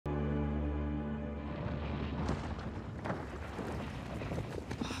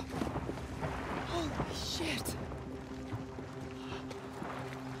Shit.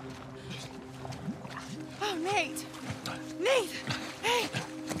 Oh, Nate. Nate! Hey!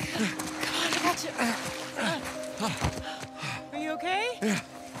 Come on, I got you. Are you okay? Yeah.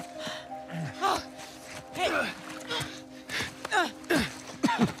 Oh, hey.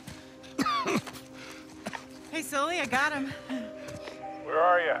 Hey, Sully, I got him. Where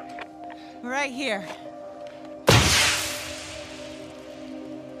are you? Right here.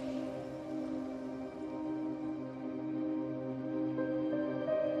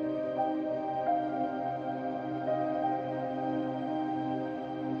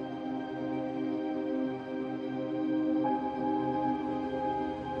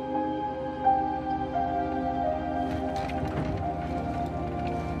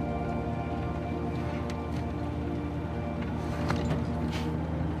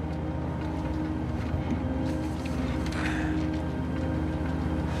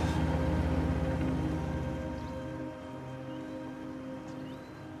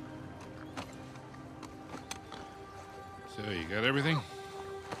 So, you got everything?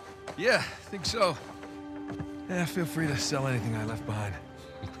 Yeah, I think so. Yeah, feel free to sell anything I left behind.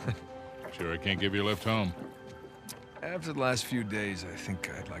 Sure I can't give you a lift home. After the last few days, I think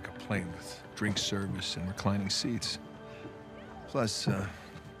I'd like a plane with drink service and reclining seats. Plus,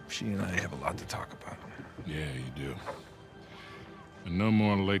 she and I have a lot to talk about. Yeah, you do. And no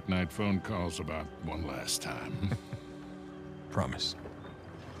more late-night phone calls about one last time. Promise.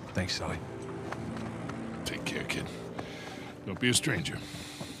 Thanks, Sully. Take care, kid. Don't be a stranger.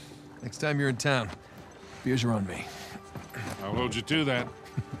 Next time you're in town, beers are on me. I'll hold you to that.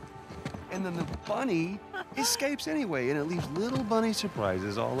 And then the bunny escapes anyway, and it leaves little bunny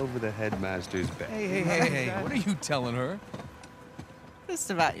surprises all over the headmaster's bed. Hey, what are you telling her? Just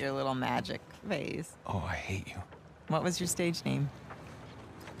about your little magic phase. Oh, I hate you. What was your stage name?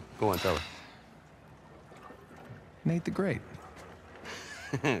 Go on, tell Nate the Great.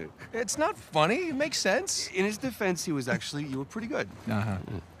 her. It's not funny. It makes sense. In his defense, you were pretty good. Uh-huh.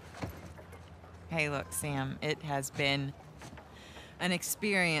 Hey, look, Sam, it has been an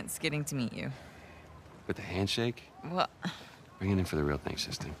experience getting to meet you. With the handshake, Well, bring it in for the real thing,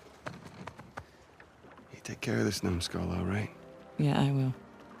 sister. You take care of this numbskull, all right? yeah, I will.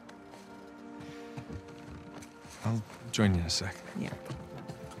 I'll join you in a sec. Yeah.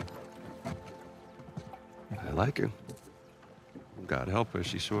 I like her. God help her,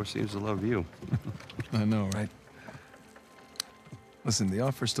 she sure seems to love you. I know, right? Listen, the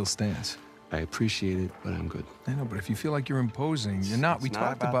offer still stands. I appreciate it, but I'm good. I know, but if you feel like you're imposing, you're not. We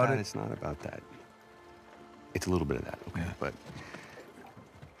talked about it. It's not about that. It's a little bit of that, okay? Yeah. But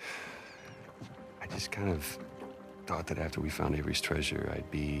I just kind of thought that after we found Avery's treasure, I'd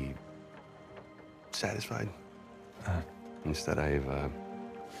be satisfied. Instead, I've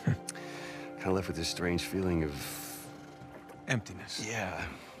kind of left with this strange feeling of Emptiness. yeah.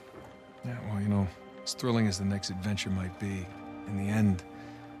 Yeah, well, you know, as thrilling as the next adventure might be, in the end,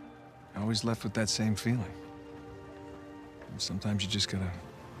 I always left with that same feeling. And sometimes you just gotta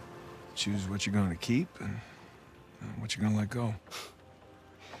choose what you're going to keep and what you're gonna let go.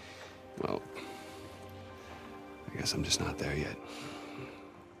 Well, I guess I'm just not there yet.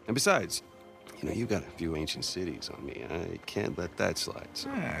 And besides, you know, you got a few ancient cities on me. I can't let that slide. So.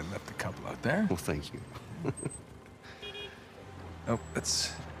 Yeah, I left a couple out there. Well, thank you. Oh,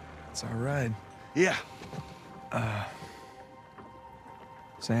 that's our ride. Yeah.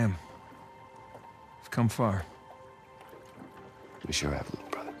 Sam, we've come far. We sure have, little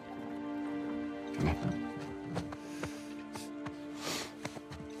brother. Come here.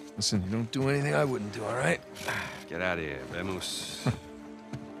 Listen, you don't do anything I wouldn't do, all right? Get out of here, vemos.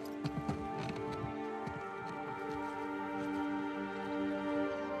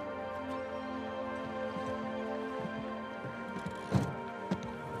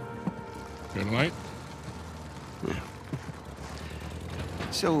 Good night.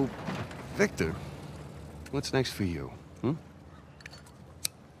 So, Victor, what's next for you?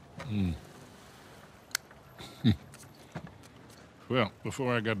 Well,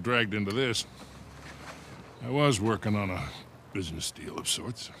 before I got dragged into this, I was working on a business deal of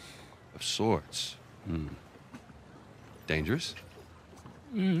sorts. Of sorts. Dangerous?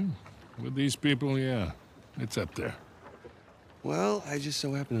 With these people, yeah. It's up there. Well, I just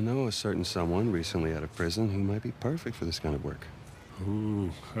so happen to know a certain someone recently out of prison who might be perfect for this kind of work.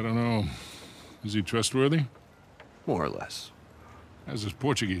 Ooh, I don't know. Is he trustworthy? More or less. How's his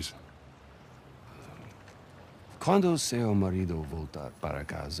Portuguese? Quando seu marido volta para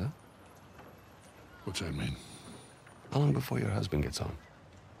casa? What's that mean? How long before your husband gets home?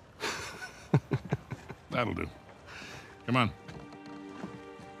 That'll do. Come on.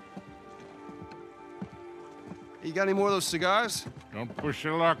 You got any more of those cigars? Don't push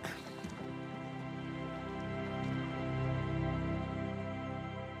your luck.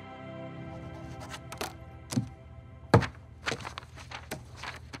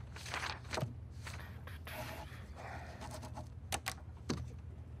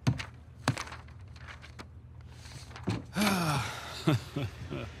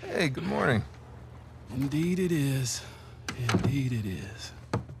 Hey, good morning. Indeed it is. Indeed it is.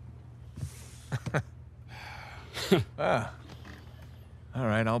 Ah. All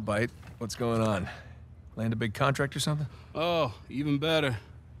right, I'll bite. What's going on? Land a big contract or something? Oh, even better.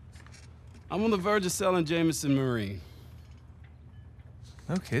 I'm on the verge of selling Jameson Marine.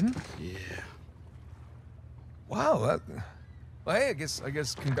 No kidding? Yeah. Wow, well, hey, I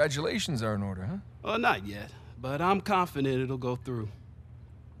guess congratulations are in order, huh? Well, not yet, but I'm confident it'll go through.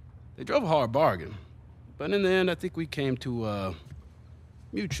 They drove a hard bargain, but in the end, I think we came to a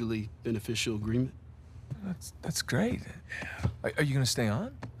mutually beneficial agreement. That's great. Are you gonna stay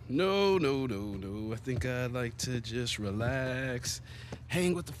on? No. I think I'd like to just relax,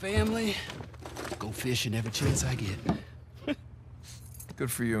 hang with the family, go fishing every chance I get.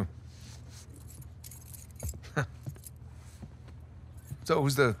 Good for you. So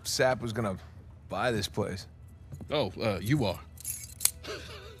who's the sap who's gonna buy this place? Oh, you are.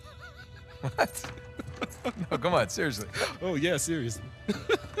 What? No, come on, seriously. Oh, yeah, seriously.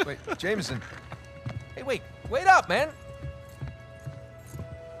 Wait, Jameson. Hey, wait up, man.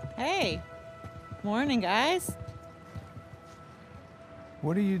 Hey. Morning, guys.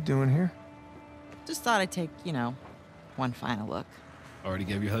 What are you doing here? Just thought I'd take, one final look. Already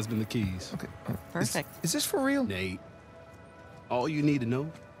gave your husband the keys. Okay. Perfect. Is this for real? Nate, all you need to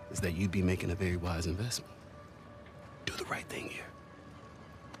know is that you'd be making a very wise investment. Do the right thing here.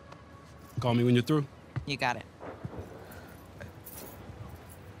 Call me when you're through. You got it.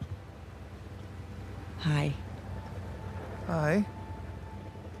 Hi. Hi.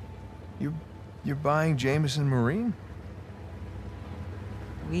 You're buying Jameson Marine?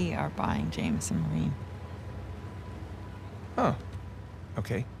 We are buying Jameson Marine. Oh.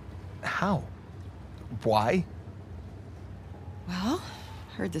 Okay. How? Why? Well,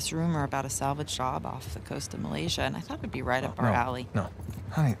 heard this rumor about a salvage job off the coast of Malaysia, and I thought it'd be right up our alley. No.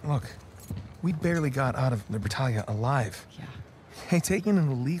 Honey, look. We barely got out of Libertalia alive. Yeah. Hey, taking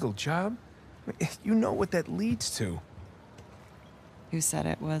an illegal job? You know what that leads to. Who said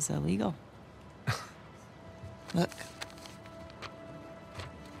it was illegal? Look.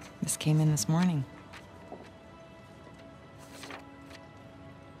 This came in this morning.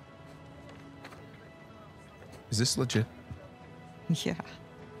 Is this legit? Yeah.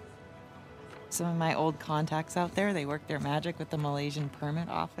 Some of my old contacts out there, they work their magic with the Malaysian permit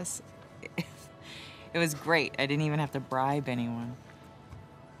office. It was great. I didn't even have to bribe anyone.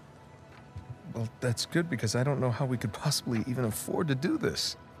 Well, that's good because I don't know how we could possibly even afford to do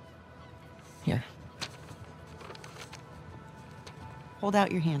this. Here. Hold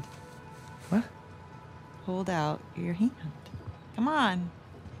out your hand. What? Hold out your hand. Come on.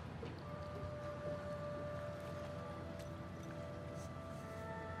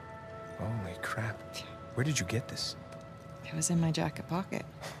 Holy crap. Where did you get this? It was in my jacket pocket.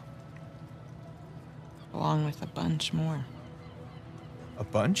 Along with a bunch more. A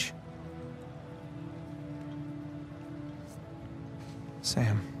bunch?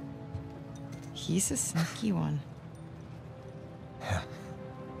 Sam. He's a sneaky one. Yeah.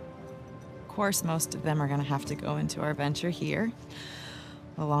 Of course, most of them are gonna have to go into our venture here,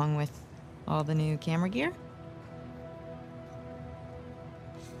 along with all the new camera gear.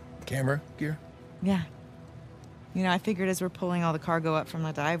 Camera gear? Yeah. I figured as we're pulling all the cargo up from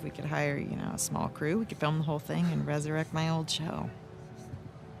the dive, we could hire, a small crew. We could film the whole thing and resurrect my old show.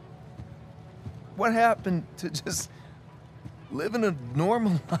 What happened to just living a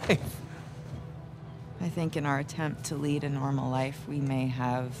normal life? I think in our attempt to lead a normal life, we may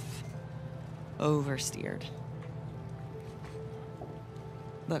have oversteered.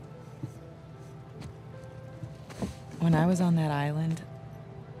 Look, when I was on that island,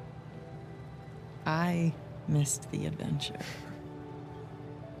 I missed the adventure.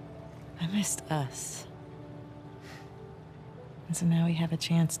 I missed us. And so now we have a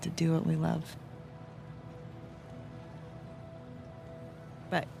chance to do what we love.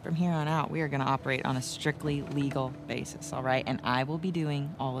 But from here on out, we are going to operate on a strictly legal basis, all right? And I will be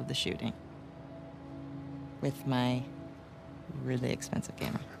doing all of the shooting with my really expensive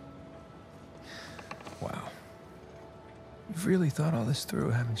camera. Wow. You've really thought all this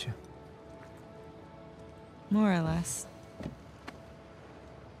through, haven't you? More or less.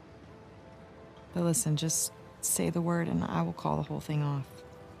 But listen, just say the word and I will call the whole thing off.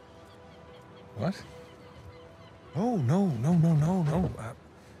 What? Oh, no, no, no, no, no.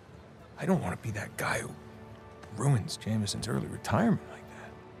 I don't want to be that guy who ruins Jameson's early retirement like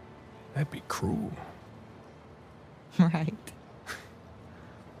that. That'd be cruel. Right.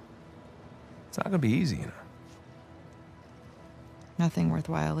 It's not gonna be easy, you know. Nothing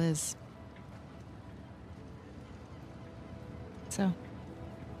worthwhile is. So,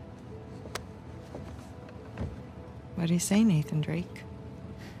 what do you say, Nathan Drake?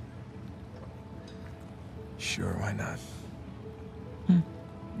 Sure, why not? Hmm.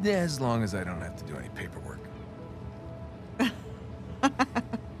 Yeah, as long as I don't have to do any paperwork.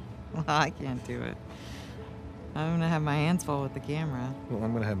 Well, I can't do it. I'm gonna have my hands full with the camera. Well,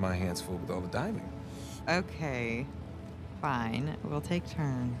 I'm gonna have my hands full with all the diving. Okay, fine. We'll take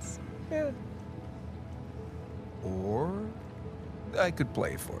turns. Yeah. Or I could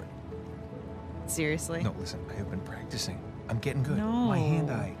play for it. Seriously? No, listen, I have been practicing. I'm getting good. No. My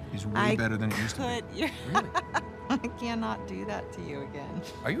hand-eye is way better than it used to be. Really? I cannot do that to you again.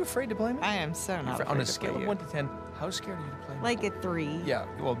 Are you afraid to play me? I am so not On a afraid to scale play of you. 1 to 10, how scared are you to play me? Like a 3. Yeah,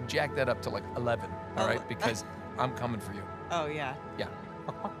 well, jack that up to like 11, all right? Oh. Because I'm coming for you. Oh, yeah. Yeah.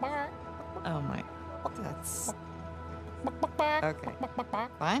 Oh, my. That's... Okay.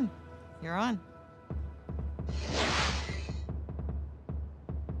 Fine. You're on.